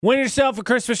Win yourself a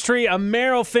Christmas tree, a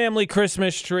Merrill family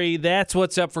Christmas tree. That's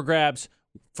what's up for grabs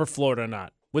for Florida or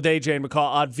Not with AJ and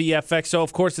McCall on VFX. So,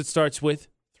 of course, it starts with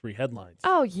 3 headlines.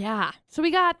 Oh, yeah. So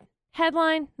we got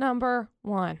headline number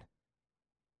 1.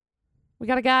 We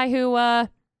got a guy who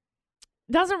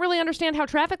doesn't really understand how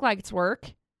traffic lights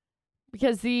work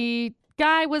because the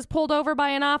guy was pulled over by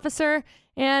an officer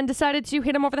and decided to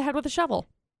hit him over the head with a shovel.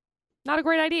 Not a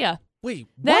great idea. Wait,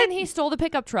 what? Then he stole the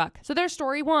pickup truck. So there's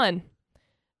story 1.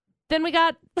 Then we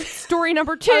got story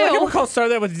number 2. I like McCall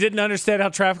started that with he didn't understand how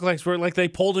traffic lights work. Like they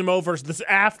pulled him over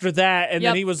after that, and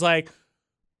then he was like,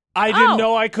 I didn't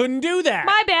know I couldn't do that.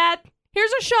 My bad.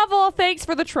 Here's a shovel. Thanks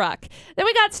for the truck. Then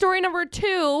we got story number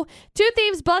 2. 2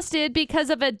 thieves busted because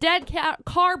of a dead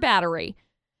car battery.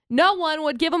 No one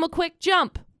would give them a quick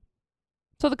jump.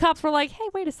 So the cops were like, hey,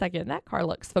 wait a second. That car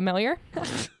looks familiar. And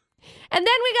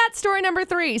then we got story number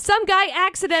 3. Some guy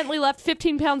accidentally left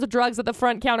 15 pounds of drugs at the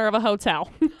front counter of a hotel.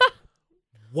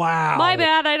 Wow. My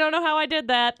bad. I don't know how I did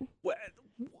that.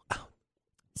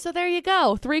 So there you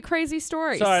go. 3 crazy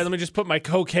stories. Sorry, let me just put my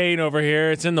cocaine over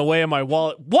here. It's in the way of my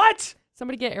wallet. What?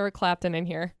 Somebody get Eric Clapton in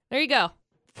here. There you go.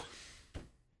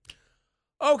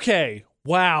 Okay.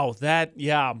 Wow.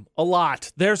 A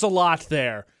lot. There's a lot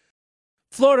there.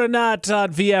 Florida Not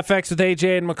on VFX with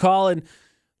AJ and McCall. And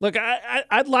look,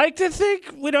 I'd like to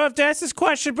think we don't have to ask this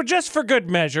question, but just for good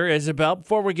measure, Isabel,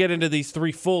 before we get into these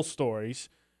 3 full stories,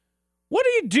 what do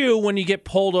you do when you get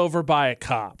pulled over by a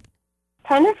cop?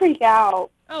 Kind of freak out.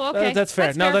 Oh, okay. That's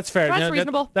fair. That's fair. That's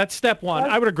reasonable. That's step 1.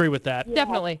 I would agree with that. Yeah.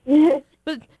 Definitely.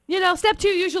 But, step 2,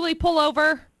 usually pull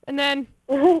over and then,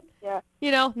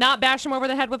 Yeah. Not bash him over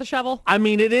the head with a shovel. I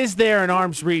mean, it is there in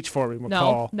arm's reach for me,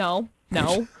 McCall.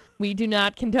 No. We do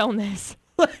not condone this.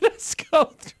 Let us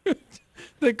go through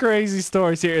the crazy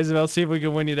stories here, Isabel. See if we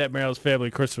can win you that Merrill's family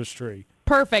Christmas tree.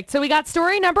 Perfect. So we got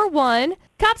story number 1.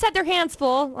 Cops had their hands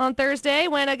full on Thursday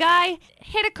when a guy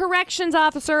hit a corrections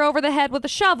officer over the head with a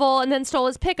shovel and then stole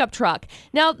his pickup truck.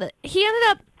 Now, he ended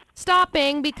up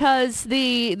stopping because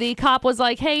the cop was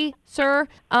like, hey, sir,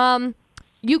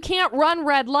 you can't run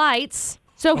red lights.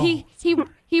 So he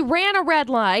ran a red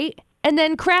light and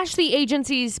then crashed the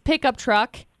agency's pickup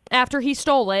truck after he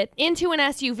stole it into an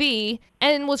SUV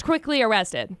and was quickly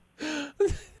arrested.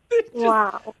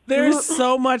 Wow. There's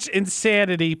so much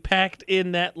insanity packed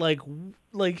in that like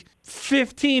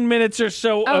 15 minutes or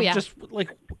so of just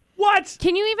like, what?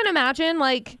 Can you even imagine,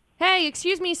 like, hey,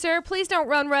 excuse me, sir, please don't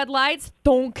run red lights.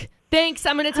 Donk. Thanks,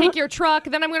 I'm going to take your truck,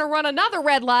 then I'm going to run another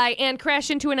red light and crash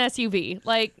into an SUV.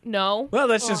 Like, no. Well,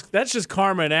 that's just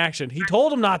karma in action. He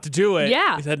told him not to do it.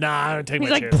 Yeah. He said, nah, I'm going to take He's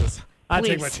my like, chances. I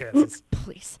take my chances.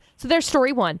 Please. So there's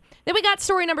story 1. Then we got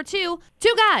story number 2.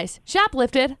 2 guys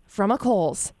shoplifted from a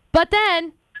Kohl's. But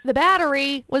then the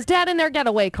battery was dead in their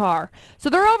getaway car. So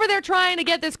they're over there trying to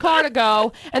get this car to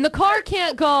go, and the car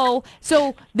can't go,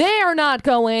 so they are not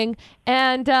going,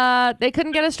 and they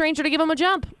couldn't get a stranger to give them a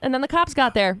jump. And then the cops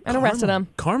got there and arrested them.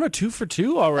 Karma 2 for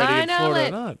 2 already in Florida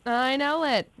or Not. I know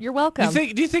it. You're welcome. Do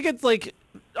you think it's like,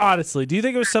 honestly, do you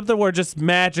think it was something where just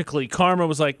magically karma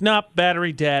was like, nope,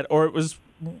 battery dead, or it was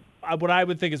what I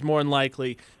would think is more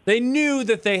unlikely? They knew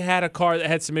that they had a car that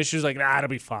had some issues, like, it'll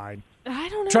be fine. I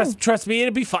don't know. Trust me,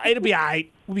 it'll be fine. It'll be all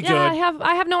right. We'll be good. I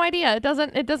have no idea. It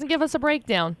doesn't give us a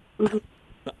breakdown.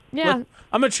 Yeah. Look,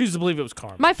 I'm gonna choose to believe it was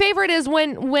karma. My favorite is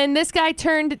when this guy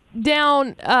turned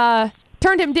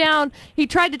him down. He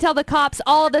tried to tell the cops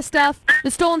all of the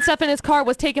stolen stuff in his car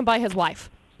was taken by his wife,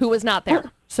 who was not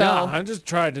there. So yeah, I just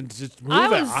tried to just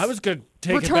move it. I was gonna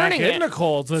take it back into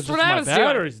Kohl's. That's just my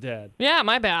battery's dead. Yeah,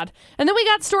 my bad. And then we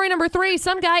got story number 3.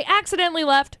 Some guy accidentally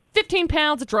left 15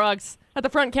 pounds of drugs at the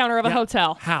front counter of a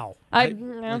hotel. How? Like,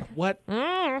 what?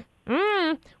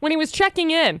 When he was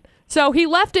checking in. So he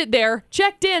left it there,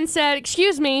 checked in, said,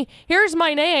 excuse me, here's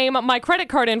my name, my credit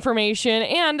card information,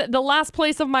 and the last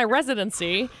place of my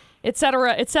residency,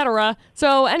 etc., etc.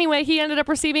 So anyway, he ended up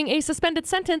receiving a suspended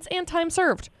sentence and time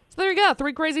served. So there you go,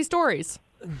 3 crazy stories.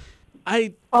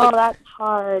 That's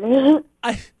hard.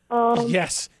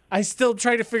 Yes. I still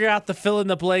try to figure out the fill in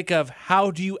the blank of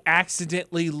how do you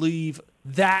accidentally leave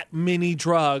that many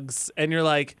drugs, and you're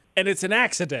like, and it's an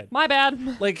accident. My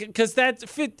bad. Like, because that's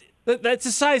the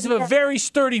size of a very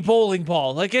sturdy bowling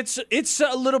ball. Like, it's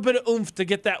a little bit of oomph to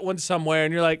get that one somewhere,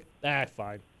 and you're like,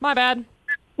 fine. My bad.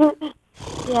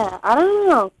 Yeah, I don't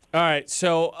know. All right,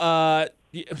 so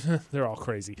they're all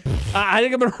crazy. I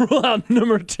think I'm gonna rule out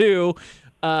number 2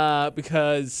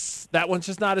 because that one's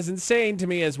just not as insane to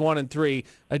me as 1 and 3.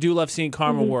 I do love seeing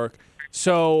karma work.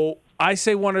 So I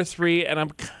say 1 or 3, and I'm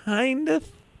kind of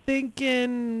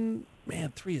thinking,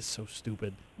 man, 3 is so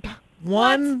stupid.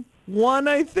 One,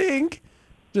 I think,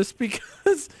 just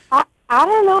because. I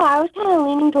don't know. I was kind of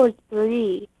leaning towards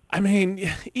 3. I mean,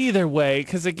 either way,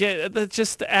 because again, that's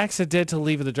just accidental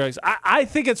leaving the drugs. I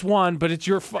think it's 1, but it's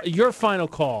your final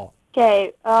call.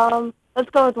 Okay, let's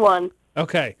go with 1.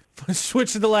 Okay,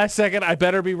 switch to the last second. I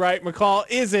better be right. McCall,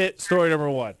 is it story number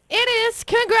 1? It is.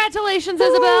 Congratulations,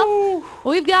 Isabel.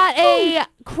 We've got a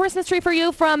Christmas tree for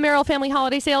you from Merrill Family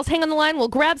Holiday Sales. Hang on the line. We'll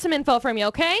grab some info from you,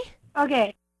 okay?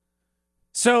 Okay.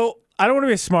 So, I don't want to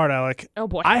be a smart aleck. Oh,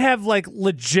 boy. I have,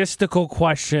 logistical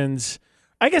questions.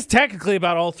 I guess technically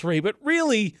about all 3, but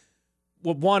really,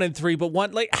 1 and 3. But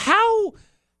 1,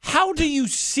 how do you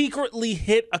secretly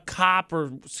hit a cop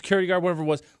or security guard, whatever it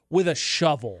was, with a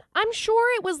shovel? I'm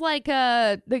sure it was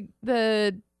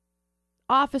the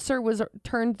officer was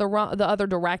turned the other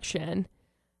direction.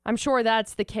 I'm sure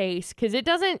that's the case because it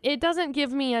doesn't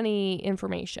give me any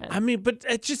information. I mean, but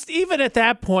just even at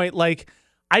that point,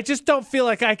 I just don't feel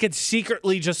like I could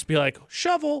secretly just be like,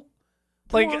 shovel.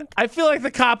 I feel like the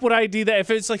cop would ID that if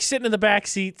it's sitting in the back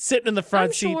seat, sitting in the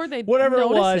front seat, whatever it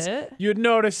was, you'd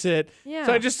notice it. Yeah.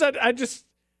 So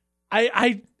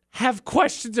I have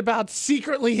questions about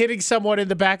secretly hitting someone in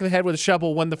the back of the head with a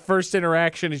shovel when the first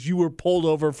interaction is you were pulled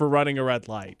over for running a red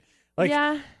light.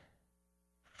 Yeah.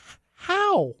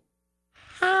 How?